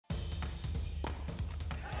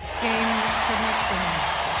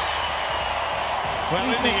Well,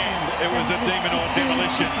 in the end, it was a demon or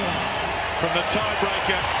demolition from the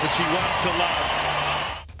tiebreaker, which he won to love.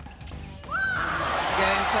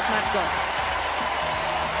 Game for Matt Goff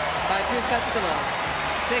by 2 sets to love.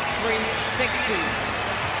 6-3, 6-2.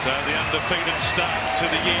 So the undefeated start to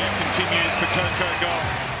the year continues for Coco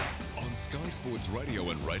Gauff. On Sky Sports Radio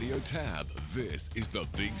and Radio Tab, this is the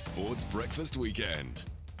Big Sports Breakfast Weekend.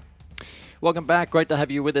 Welcome back. Great to have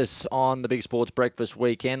you with us on the Big Sports Breakfast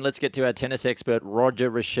Weekend. Let's get to our tennis expert, Roger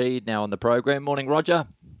Rashid, now on the program. Morning, Roger.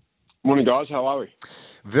 Morning, guys. How are we?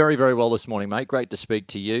 Very, very well this morning, mate. Great to speak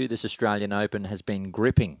to you. This Australian Open has been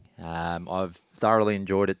gripping. I've thoroughly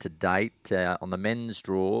enjoyed it to date. On the men's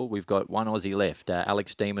draw, we've got one Aussie left,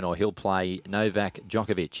 Alex de Minaur. He'll play Novak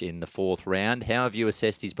Djokovic in the fourth round. How have you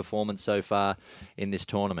assessed his performance so far in this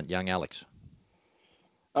tournament, young Alex?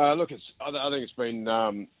 I think it's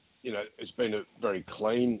been... it's been a very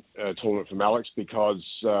clean tournament from Alex because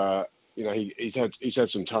he's had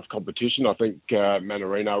some tough competition. I think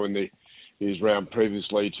Mannarino in his round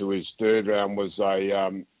previously to his third round was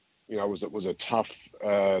a tough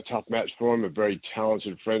match for him. A very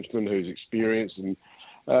talented Frenchman who's experienced, and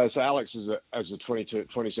so Alex as a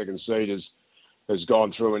 22nd seed has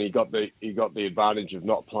gone through, and he got the advantage of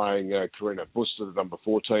not playing Carreño Busta, the number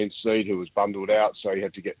 14 seed, who was bundled out. So he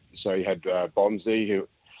had Bonzi who.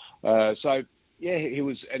 He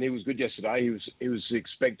was good yesterday. He was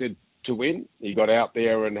expected to win. He got out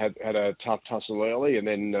there and had a tough tussle early, and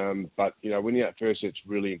then winning that first set's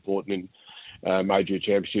really important in major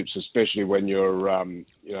championships, especially when you're on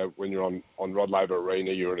Rod Laver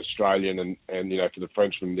Arena. You're an Australian, and for the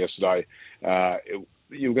Frenchman yesterday,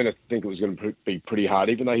 you were going to think it was going to be pretty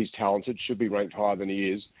hard, even though he's talented, should be ranked higher than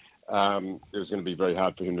he is. It was going to be very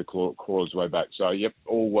hard for him to claw his way back. So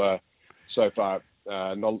all so far.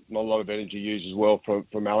 Not a lot of energy used as well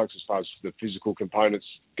from Alex as far as the physical components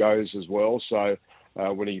goes as well. So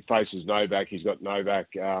when he faces Novak, he's got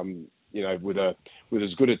Novak, with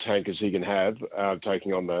as good a tank as he can have,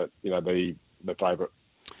 taking on the favourite.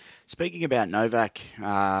 Speaking about Novak,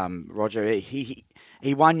 Roger, he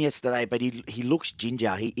won yesterday, but he looks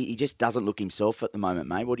ginger. He just doesn't look himself at the moment,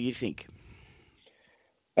 mate. What do you think?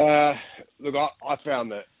 Look, I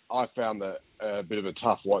found that a bit of a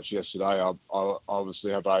tough watch yesterday. I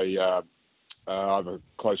obviously have a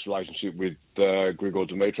close relationship with Grigor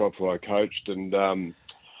Dimitrov, who I coached, and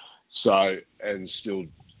still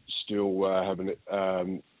have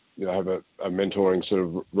a mentoring sort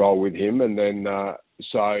of role with him. And then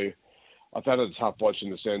so I found it a tough watch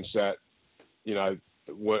in the sense that the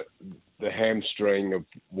hamstring of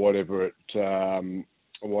whatever it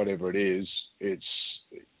is, it's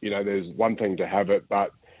there's one thing to have it,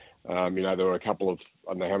 but there were a couple of,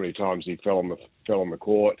 I don't know how many times he fell on the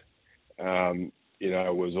court. It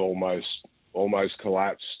was almost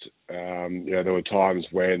collapsed. There were times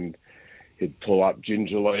when he'd pull up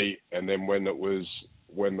gingerly, and then when the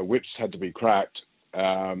whips had to be cracked,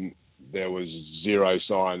 there was zero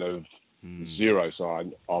sign of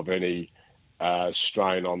any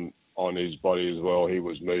strain on his body as well. He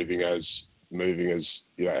was moving as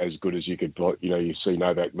good as you could. You see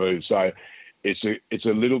Novak move. So it's a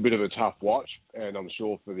little bit of a tough watch, and I'm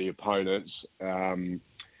sure for the opponents,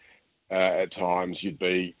 at times you'd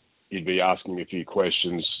be asking a few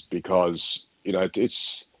questions because it's.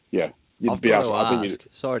 I've got to ask.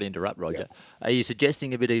 Sorry to interrupt, Roger. Yeah. Are you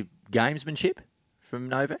suggesting a bit of gamesmanship from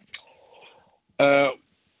Novak? Well,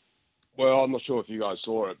 I'm not sure if you guys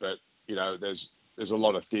saw it, but there's a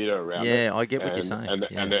lot of theatre around it. Yeah, I get what you're saying.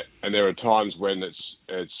 And there are times when it's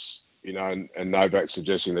and Novak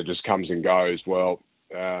suggesting that just comes and goes. Well,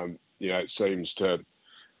 it seems to,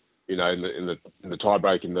 in the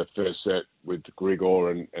tiebreak in the first set with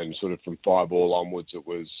Grigor and sort of from 5-all onwards, it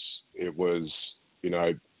was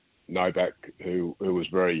Novak who was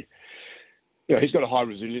very, he's got a high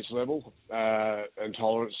resilience level and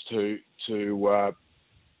tolerance to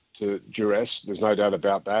duress. There's no doubt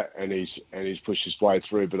about that, and he's pushed his way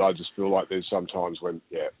through. But I just feel like there's some times when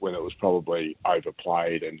it was probably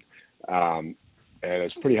overplayed, and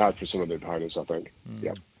it's pretty hard for some of the opponents, I think.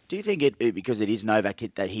 Yeah. Do you think because it is Novak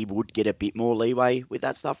that he would get a bit more leeway with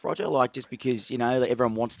that stuff, Roger? Like just because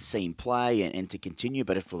everyone wants to see him play and to continue,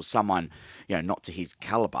 but if it was someone not to his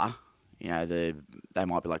calibre, they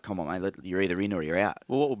might be like, "Come on, mate, you're either in or you're out."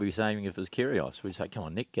 Well, what would we be saying if it was Kyrgios? We'd say, "Come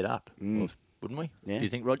on, Nick, get up," wouldn't we? Yeah. Do you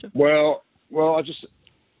think, Roger? Well, I just,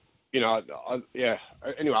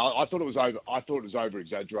 Anyway, I thought it was over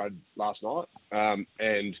exaggerated last night,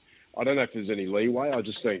 and I don't know if there's any leeway. I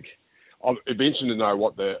just think it'd be interesting to know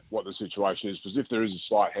what the situation is, because if there is a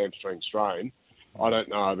slight hamstring strain, I don't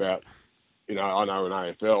know about you know, I know in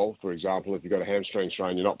AFL, for example, if you've got a hamstring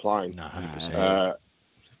strain, you're not playing. No, 100%.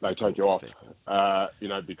 They take you off, you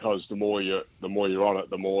know, because the more you're on it,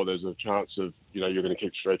 the more there's a chance of, you know, you're going to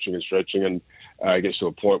keep stretching, and it gets to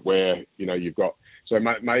a point where, you know, you've got. So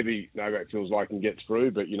maybe Novak feels like he can get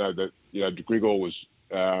through, but you know Grigor was,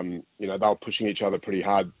 you know, they were pushing each other pretty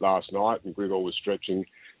hard last night, and Grigor was stretching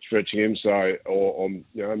him. So, or you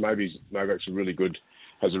know, maybe Novak's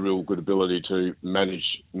has a real good ability to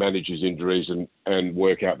manage his injuries and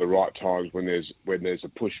work out the right times when there's a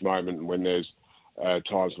push moment and when there's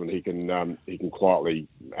times when he can quietly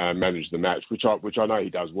manage the match, which I know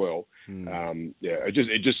he does well.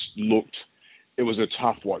 It just looked. It was a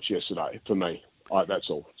tough watch yesterday for me. That's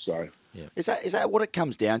all. So yeah. Is that what it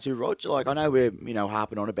comes down to, Rog? Like, I know we're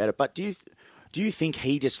harping on about it, but do you think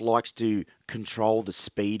he just likes to control the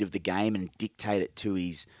speed of the game and dictate it to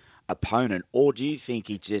his opponent, or do you think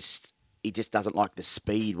he just doesn't like the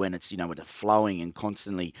speed when it's when it's flowing and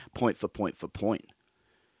constantly point for point for point?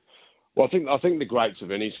 Well, I think the greats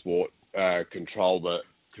of any sport control the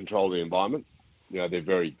environment. You know, they're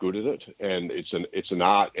very good at it, and it's an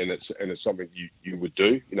art, and it's something you would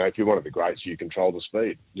do. You know, if you're one of the greats, you control the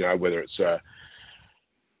speed. You know, whether it's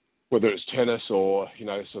tennis or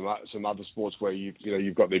some other sports where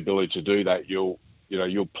you've got the ability to do that, you'll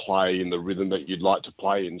play in the rhythm that you'd like to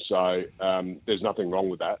play in. So there's nothing wrong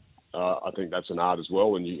with that. I think that's an art as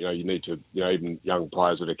well, and you need to even young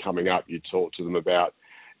players that are coming up, you talk to them about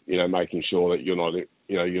making sure that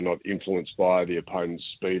you're not influenced by the opponent's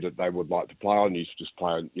speed that they would like to play on. You just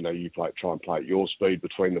play, try and play at your speed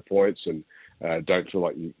between the points, and don't feel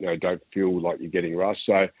like you're getting rushed.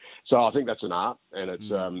 So I think that's an art, and it's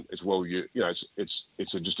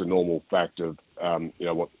just a normal fact of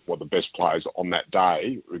what the best players on that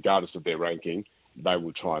day, regardless of their ranking, they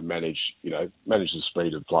will try and manage the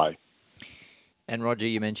speed of play. And Roger,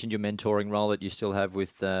 you mentioned your mentoring role that you still have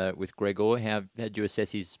with Grigor. How did you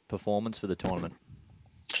assess his performance for the tournament?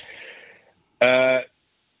 I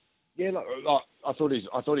thought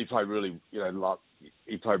he played really,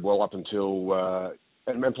 he played well up until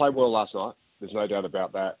and played well last night. There's no doubt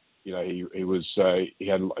about that. He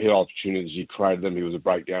had opportunities, he created them. He was a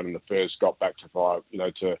breakdown in the first, got back to five,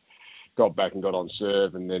 got back and got on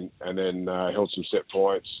serve, and then held some set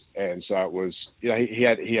points. And so it was, he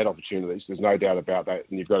had opportunities. There's no doubt about that.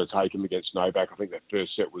 And you've got to take him against Novak. I think that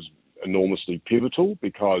first set was enormously pivotal,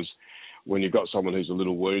 because when you've got someone who's a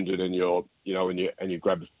little wounded and you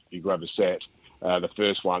grab a set, the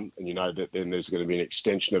first one, and that then there's going to be an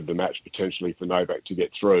extension of the match potentially for Novak to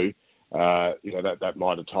get through. That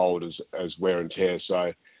might have told as wear and tear.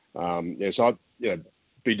 So I'd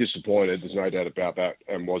be disappointed. There's no doubt about that,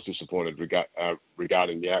 and was disappointed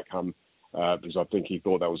regarding the outcome, because I think he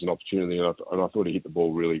thought that was an opportunity, and I thought he hit the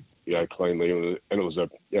ball really cleanly, and it was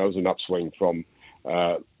an upswing from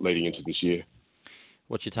leading into this year.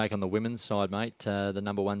 What's your take on the women's side, mate? The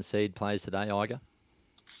number one seed plays today, Iga.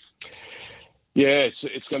 Yeah,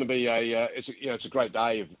 it's going to be it's a great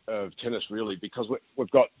day of tennis, really, because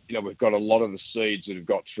we've got a lot of the seeds that have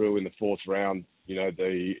got through in the fourth round.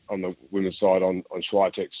 On the women's side, on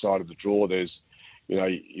Swiatek's side of the draw, there's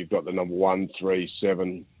you've got the number 1, 3,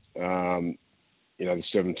 7, the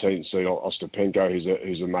 17th seed Ostapenko,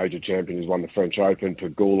 who's a major champion, who's won the French Open.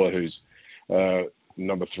 Pegula, who's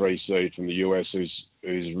number 3 seed from the US, who's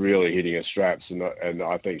really hitting her straps, and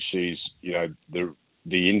I think she's the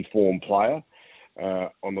informed player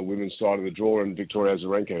on the women's side of the draw, and Victoria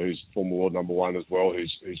Azarenka, who's former world number 1 as well,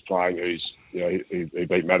 who's playing, who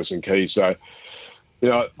beat Madison Keys. So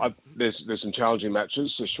there's some challenging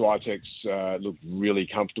matches. So Swiatek's looked really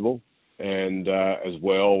comfortable, and as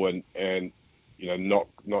well, and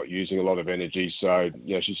not using a lot of energy. So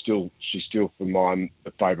she's still for mine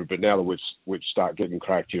the favourite. But now the which start getting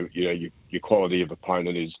cracked, your quality of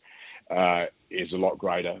opponent is a lot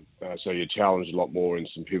greater. So you're challenged a lot more in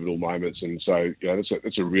some pivotal moments, and so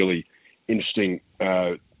that's a really interesting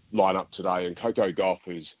lineup today. And Coco Gauff,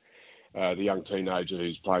 who's the young teenager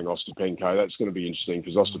who's playing Ostapenko, that's going to be interesting,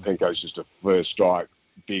 because Ostapenko's just a first strike,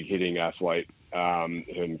 big hitting athlete,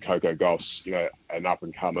 and Coco Gauff's an up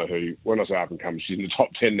and comer who, when I say up and comer, she's in the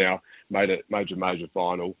top 10 now, made a major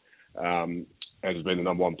final, and has been the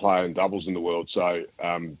number 1 player in doubles in the world. So,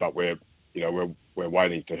 but we're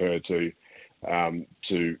waiting for her to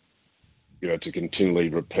continually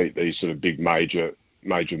repeat these sort of big major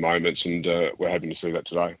moments, and we're hoping to see that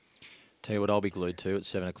today. Tell you what, I'll be glued to at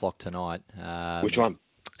 7 o'clock tonight. Which one?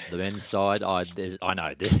 The men's side. I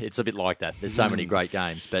know it's a bit like that. There's so many great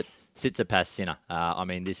games, but Tsitsipas Sinner.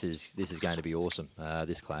 This is going to be awesome.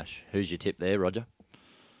 This clash. Who's your tip there, Roger?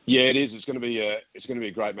 Yeah, it is. It's going to be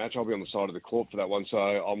a great match. I'll be on the side of the court for that one, so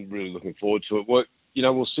I'm really looking forward to it. Well,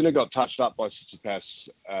 Sinner got touched up by Tsitsipas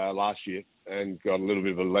last year and got a little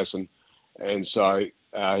bit of a lesson, and so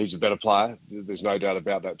he's a better player. There's no doubt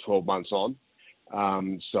about that. 12 months on,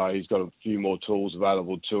 so he's got a few more tools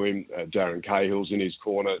available to him. Darren Cahill's in his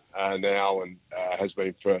corner now, and has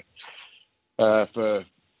been for 5-6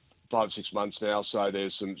 months now. So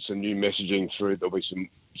there's some new messaging through. There'll be some.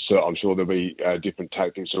 So I'm sure there'll be different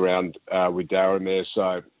tactics around with Darren there.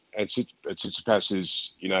 So and Tsitsipas is,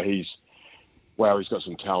 he's got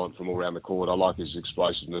some talent from all around the court. I like his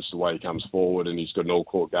explosiveness, the way he comes forward, and he's got an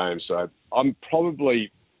all-court game. So I'm probably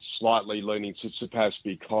slightly leaning Tsitsipas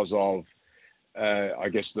because of, I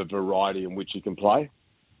guess, the variety in which he can play.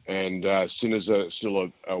 And Sinner's still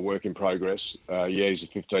a work in progress. He's a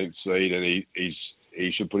 15th seed, and he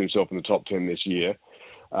should put himself in the top 10 this year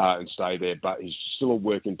and stay there. But he's still a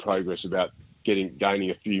work in progress about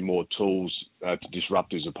gaining a few more tools to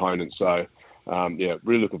disrupt his opponent. So,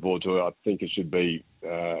 really looking forward to it. I think it should be,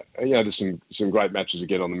 there's some great matches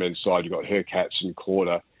again on the men's side. You've got Hurkacz and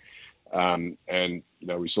Korda. And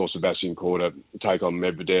we saw Sebastian Korda take out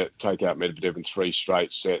Medvedev in 3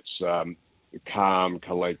 straight sets. Calm,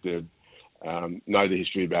 collected, know the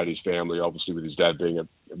history about his family, obviously with his dad being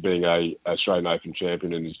a Australian Open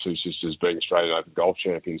champion and his 2 sisters being Australian Open golf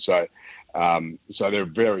champions. So they're a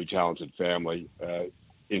very talented family.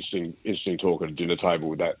 Interesting talk at a dinner table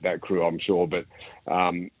with that crew, I'm sure. But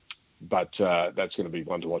that's going to be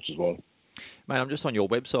one to watch as well. Mate, I'm just on your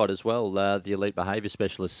website as well, the Elite Behaviour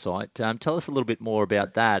Specialist site. Tell us a little bit more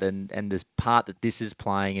about that and the part that this is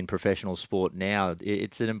playing in professional sport now.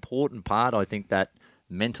 It's an important part, I think, that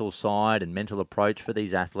mental side and mental approach for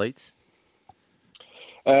these athletes.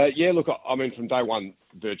 Look, I mean, from day one,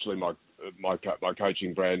 virtually my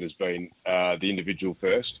coaching brand has been the individual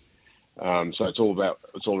first. So it's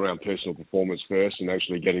all around personal performance first, and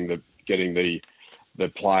actually getting the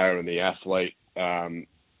player and the athlete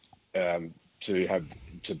to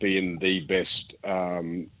be in the best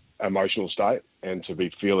emotional state and to be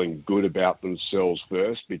feeling good about themselves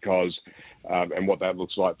first, because and what that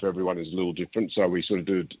looks like for everyone is a little different. So we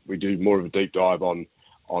do more of a deep dive on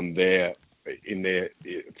with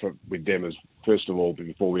them as first of all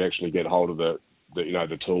before we actually get hold of the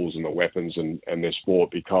tools and the weapons and their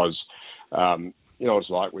sport, because it's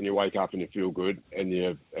like when you wake up and you feel good and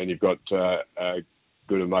you've got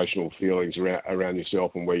good emotional feelings around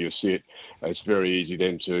yourself and where you sit, it's very easy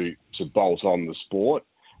then to bolt on the sport,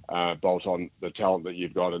 bolt on the talent that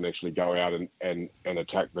you've got, and actually go out and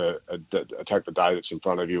attack the day that's in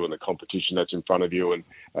front of you and the competition that's in front of you, and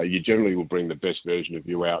you generally will bring the best version of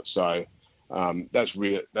you out. So that's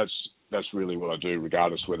really what I do,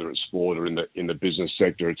 regardless whether it's sport or in the business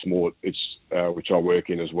sector. It's which I work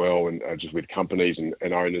in as well, and just with companies and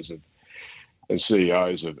owners and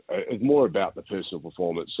CEOs it's more about the personal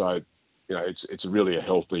performance. So, it's really a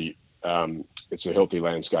healthy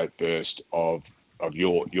landscape first of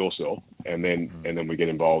yourself, and then we get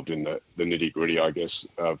involved in the nitty gritty, I guess,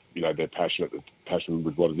 of their passion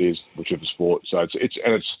with what it is, whichever sport. So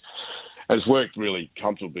it's worked really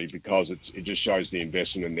comfortably because it just shows the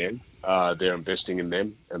investment in them. They're investing in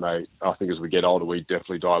them, and I think as we get older, we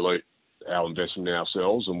definitely dilute our investment in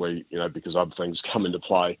ourselves, and because other things come into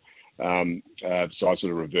play. So I sort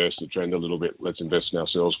of reverse the trend a little bit. Let's invest in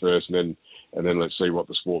ourselves first, and then let's see what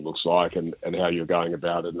the sport looks like and how you're going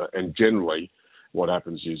about it. And generally, what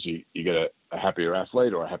happens is you get a happier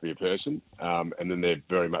athlete or a happier person, and then they're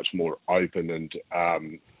very much more open and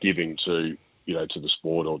giving to the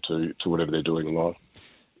sport or to whatever they're doing in life.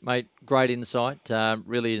 Mate, great insight.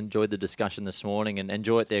 Really enjoyed the discussion this morning, and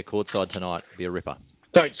enjoy it there courtside tonight. Be a ripper.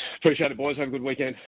 Thanks. Appreciate it, boys. Have a good weekend.